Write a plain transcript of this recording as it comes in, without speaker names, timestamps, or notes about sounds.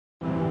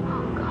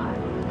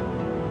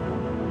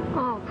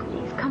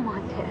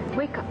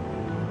Wake up.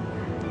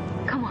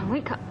 Come on,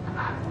 wake up.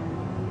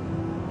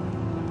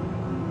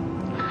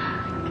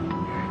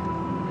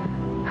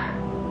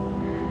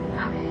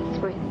 Okay, he's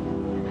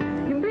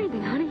breathing. You're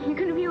breathing, honey. You're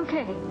gonna be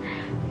okay.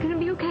 You're gonna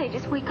be okay.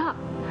 Just wake up.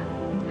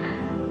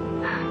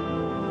 Oh,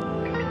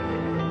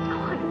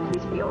 honey,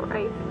 please be all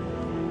right.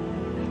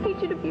 I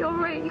need you to be all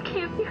right. You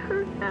can't be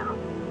hurt now.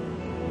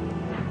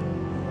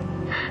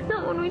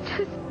 Not when we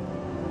just...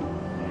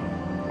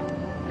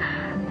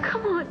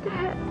 Come on,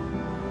 Dad.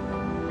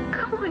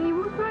 Come on, you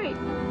were right.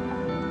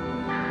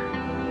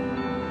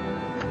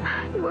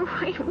 You were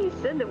right when you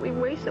said that we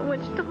waste so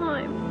much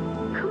time.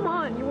 Come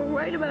on, you were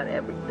right about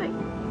everything.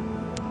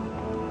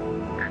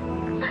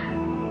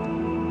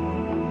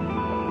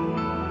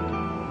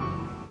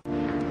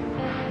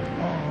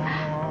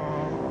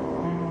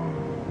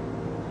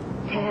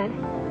 Ted?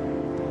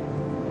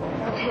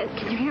 Ted,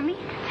 can you hear me?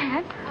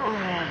 Ted?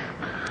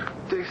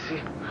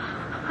 Dixie.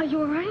 Are you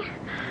all right?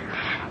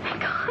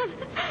 Thank God.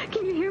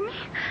 Can you hear me?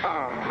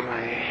 Oh,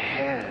 my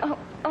head.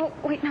 Oh,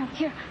 wait, no.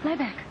 Here, lie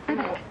back. Lie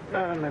back.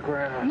 Not on the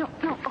ground.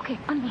 No, okay,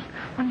 on me.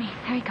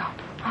 There you go.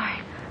 All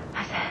right.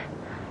 That's it.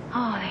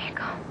 Oh, there you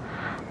go.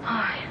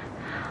 All right.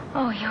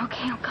 Oh, you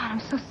okay? Oh, God, I'm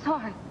so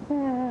sorry.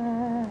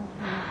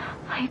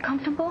 Are you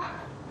comfortable?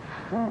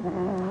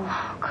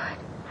 Oh, good.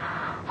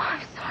 Oh,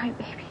 I'm sorry,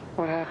 baby.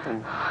 What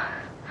happened?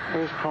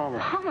 Where's Palmer?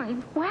 Palmer, he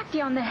whacked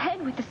you on the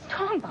head with the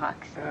strong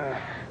box.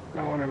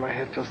 No wonder my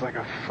head feels like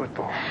a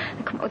football.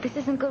 Come on, this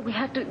isn't good. We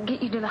have to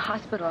get you to the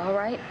hospital, all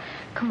right?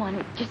 Come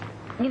on, just...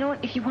 You know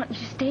what? If you want, you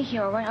just stay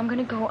here, all right? I'm going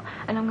to go,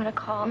 and I'm going to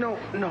call... No.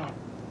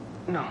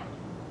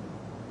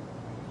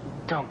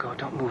 Don't go.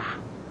 Don't move.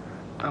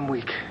 I'm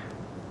weak.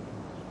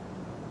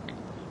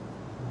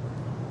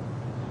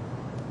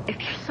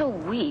 If you're so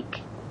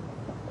weak,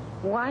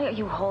 why are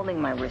you holding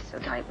my wrist so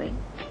tightly?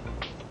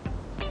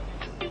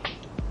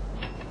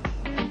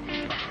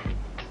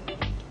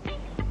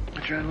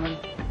 Adrenaline.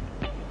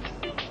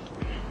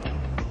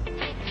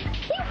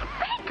 You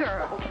fake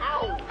girl!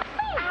 Ow!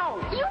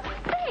 Ow! You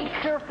fake!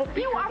 Careful,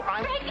 you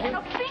are fake and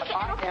a fake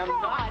and a fraud! I am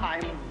not.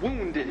 I'm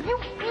wounded. You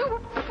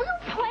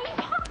playing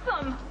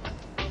Possum!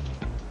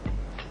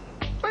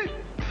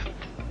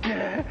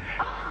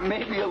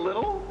 Maybe a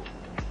little.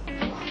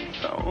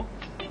 So?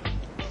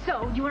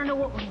 So, you want to know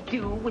what we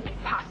do with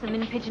Possum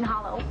in Pigeon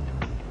Hollow?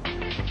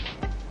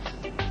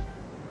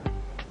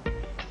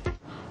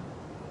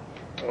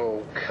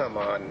 Oh, come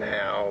on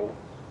now.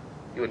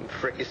 You wouldn't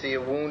fricassee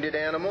a wounded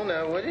animal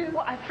now, would you?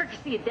 Well, I'd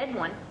fricassee a dead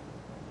one.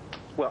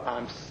 Well,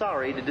 I'm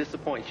sorry to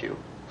disappoint you.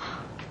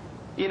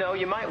 You know,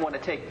 you might want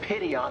to take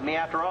pity on me.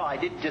 After all, I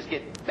did just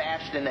get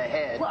bashed in the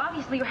head. Well,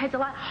 obviously your head's a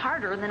lot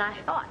harder than I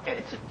thought. And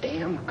it's a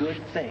damn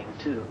good thing,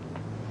 too.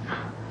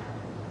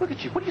 Look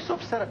at you. What are you so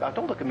upset about?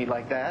 Don't look at me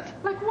like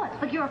that. Like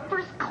what? Like you're a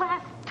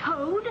first-class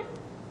toad?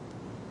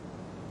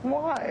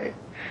 Why?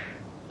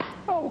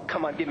 Oh,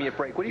 come on, give me a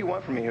break. What do you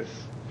want from me?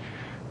 It's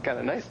kind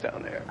of nice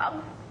down there.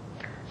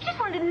 You just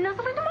wanted to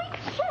nuzzle into my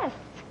chest.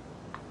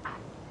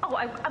 Oh,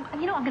 I'm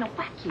going to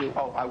whack you.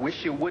 Oh, I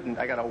wish you wouldn't.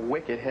 I got a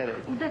wicked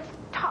headache. That's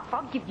tough.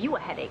 I'll give you a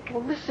headache.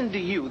 Well, listen to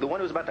you, the one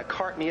who was about to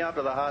cart me out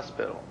to the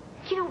hospital.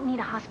 You don't need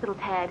a hospital,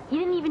 Ted. You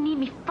didn't even need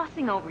me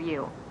fussing over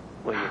you.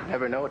 Well, you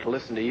never know to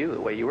listen to you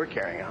the way you were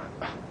carrying on.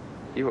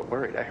 You were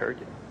worried. I heard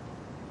you.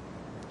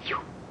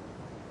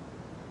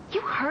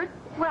 You heard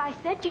what I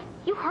said?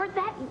 You heard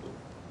that?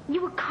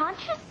 You were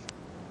conscious?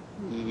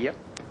 Yep.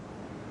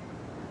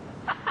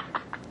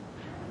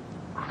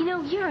 You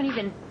know, you're an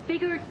even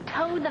bigger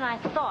toad than I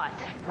thought.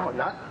 No, I'm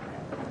not.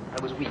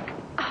 I was weak.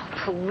 Oh,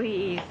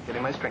 please.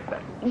 Getting my strength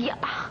back. Yeah.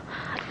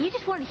 You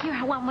just wanted to hear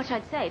how much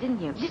I'd say, didn't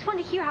you? You just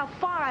wanted to hear how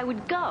far I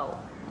would go.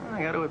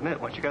 I got to admit,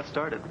 once you got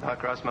started, the thought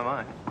crossed my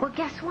mind. Well,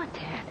 guess what,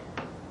 Ted?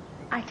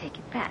 I take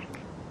it back.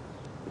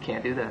 You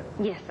can't do that.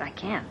 Yes, I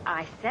can.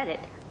 I said it.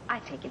 I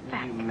take it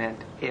back. You meant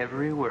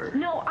every word.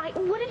 No,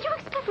 what did you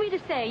expect me to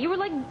say? You were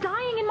like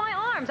dying in my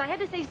arms. I had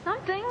to say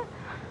something.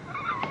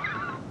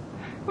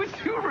 Would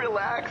you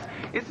relax?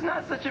 It's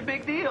not such a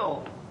big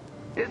deal.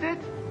 Is it?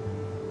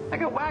 I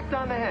got whacked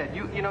on the head.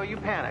 You know, you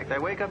panicked. I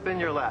wake up in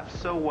your lap.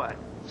 So what?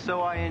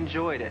 So I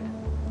enjoyed it.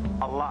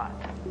 A lot.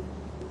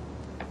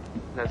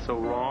 That's so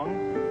wrong?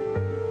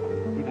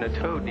 Even a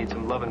toad needs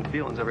some love and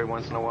feelings every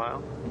once in a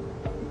while.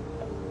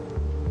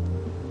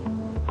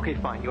 Okay,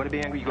 fine. You want to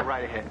be angry? You go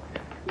right ahead.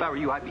 If I were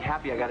you, I'd be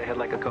happy I got a head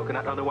like a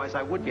coconut. Otherwise,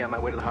 I would be on my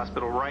way to the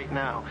hospital right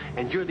now.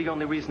 And you're the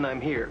only reason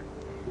I'm here.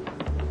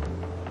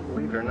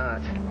 Believe it or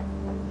not,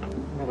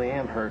 I really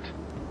am hurt.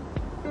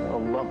 A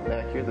lump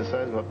back here the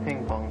size of a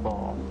ping pong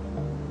ball.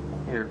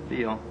 Here,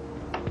 feel.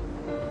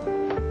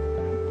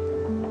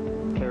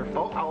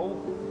 Careful. Ow.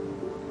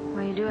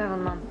 Well, you do have a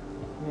lump.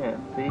 Yeah,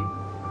 see?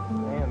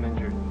 I am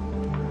injured.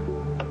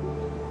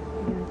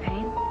 You in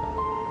pain?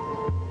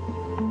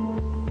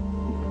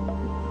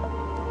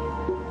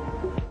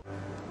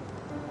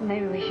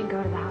 Maybe we should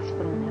go to the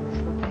hospital and have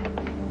this looked at.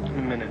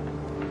 A minute.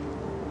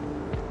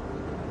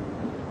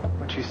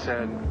 What you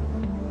said,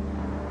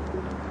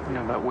 you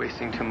know, about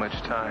wasting too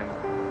much time.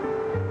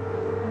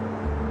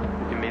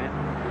 You mean it?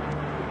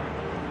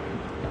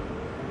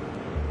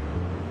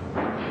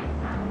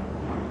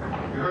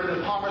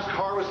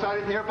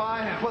 riding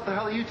nearby? What the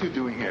hell are you two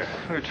doing here?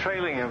 We're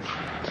trailing him.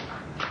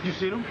 You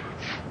seen him?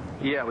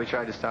 Yeah, we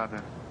tried to stop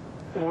him.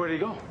 Well, where'd he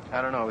go?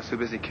 I don't know. I was too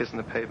busy kissing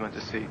the pavement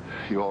to see.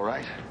 You all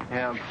right?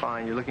 Yeah, I'm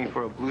fine. You're looking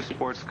for a blue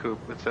sports coupe.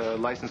 It's a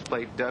license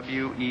plate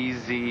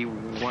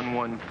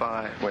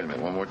WEZ115. Wait a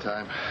minute, one more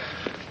time.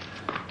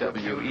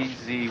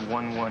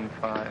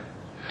 WEZ115.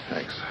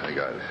 Thanks, I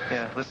got it.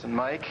 Yeah, listen,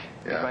 Mike.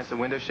 Yeah? You find some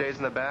window shades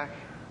in the back?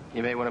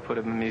 You may want to put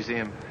them in a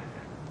museum.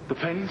 The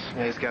paintings?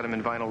 Yeah, he's got them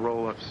in vinyl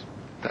roll-ups.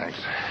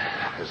 Thanks.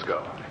 Let's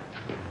go.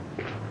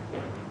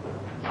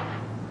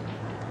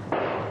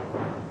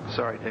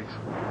 Sorry, Diggs.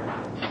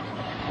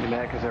 You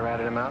mad because I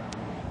ratted him out?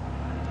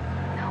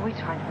 No, we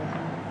tried with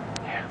him.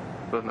 Yeah.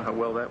 Don't know how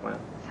well that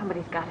went.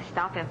 Somebody's got to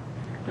stop him.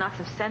 Knock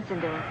some sense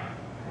into him.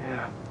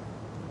 Yeah.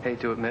 Hate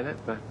to admit it,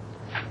 but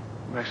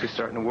I'm actually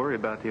starting to worry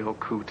about the old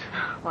coot.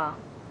 Well,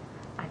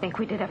 I think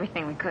we did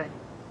everything we could.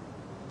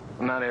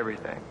 Not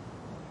everything.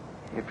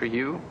 And for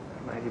you,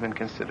 I might even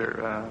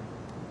consider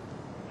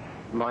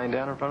lying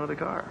down in front of the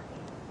car.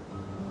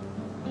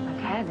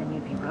 Okay, then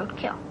you'd be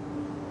roadkill.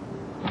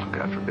 Oh,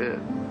 God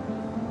forbid.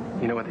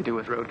 You know what they do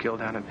with roadkill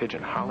down in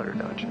Pigeon Holler,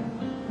 don't you?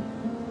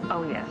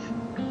 Oh, yes.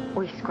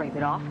 We scrape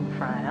it off and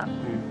fry it up.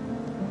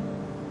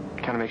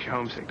 Kind of makes you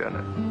homesick, doesn't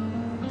it?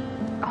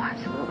 Oh,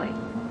 absolutely.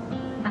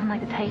 Nothing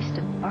like the taste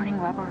of burning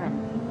rubber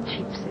and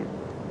sheep soup.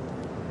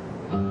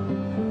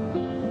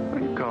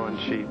 What are you calling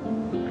sheep?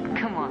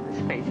 Come on,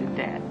 let's face it,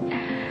 Dad.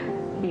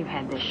 You've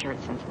had this shirt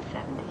since the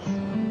 70s.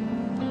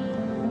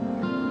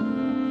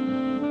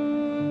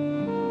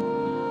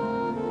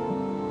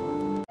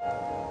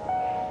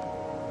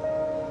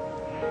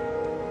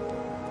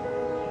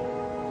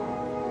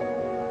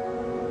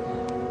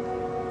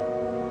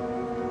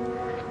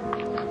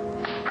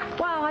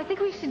 I think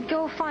we should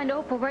go find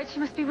Opal, right? She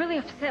must be really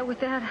upset with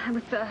that,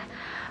 with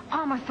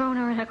Palmer throwing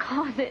her in a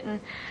closet and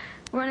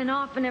running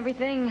off and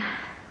everything,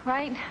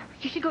 right?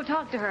 You should go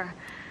talk to her.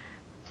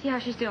 See how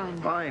she's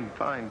doing. Fine,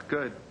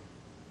 good.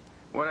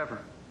 Whatever.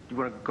 You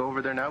want to go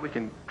over there now? We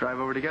can drive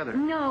over together.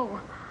 No.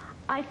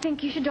 I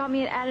think you should drop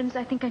me at Adams.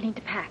 I think I need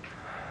to pack.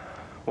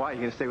 Why? You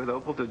going to stay with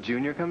Opal till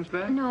Junior comes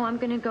back? No, I'm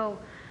going to go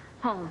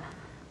home.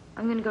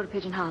 I'm going to go to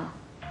Pigeon Hollow.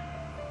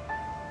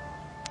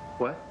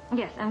 What?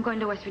 Yes, I'm going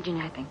to West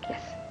Virginia, I think,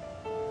 yes.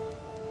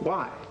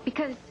 Why?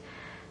 Because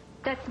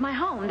that's my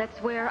home.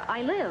 That's where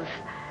I live.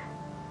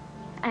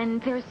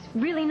 And there's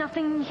really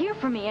nothing here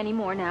for me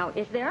anymore now,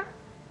 is there?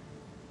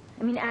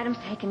 I mean, Adam's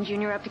taken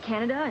Junior up to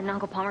Canada, and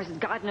Uncle Palmer's is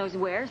God knows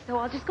where, so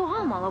I'll just go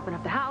home. I'll open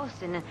up the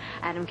house, and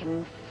Adam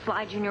can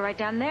fly Junior right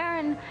down there,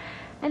 and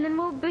then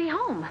we'll be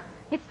home.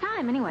 It's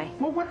time, anyway.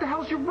 Well, what the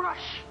hell's your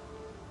rush?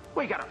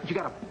 Well, you got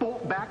to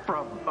bolt back for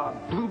a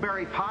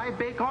blueberry pie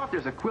bake-off?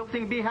 There's a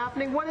quilting bee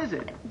happening? What is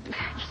it? You're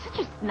such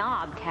a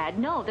snob, Tad.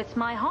 No, that's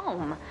my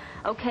home.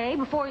 Okay?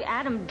 Before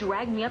Adam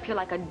dragged me up here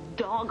like a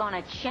dog on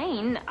a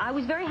chain, I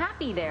was very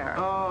happy there.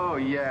 Oh,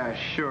 yeah,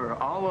 sure.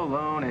 All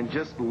alone and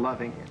just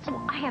loving it.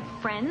 Well, I have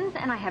friends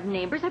and I have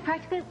neighbors. I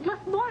practically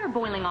left water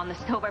boiling on the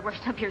stove. I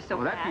rushed up here so fast.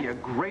 Well, that'd be a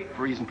great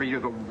reason for you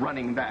to go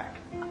running back.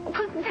 Well,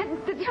 you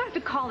don't have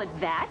to call it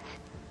that.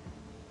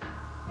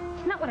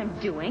 It's not what I'm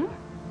doing.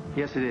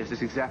 Yes, it is.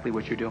 It's exactly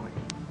what you're doing.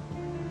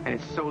 And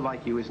it's so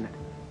like you, isn't it?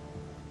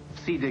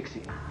 See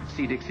Dixie.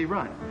 See Dixie,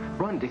 run.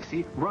 Run,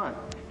 Dixie, run.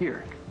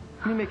 Here,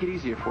 let me make it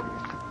easier for you.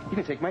 You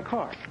can take my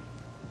car.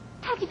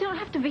 Dad, you don't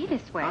have to be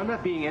this way. I'm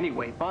not being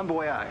anyway. Bon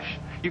voyage.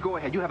 You go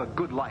ahead. You have a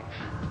good life.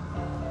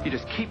 You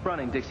just keep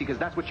running, Dixie, because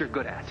that's what you're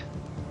good at.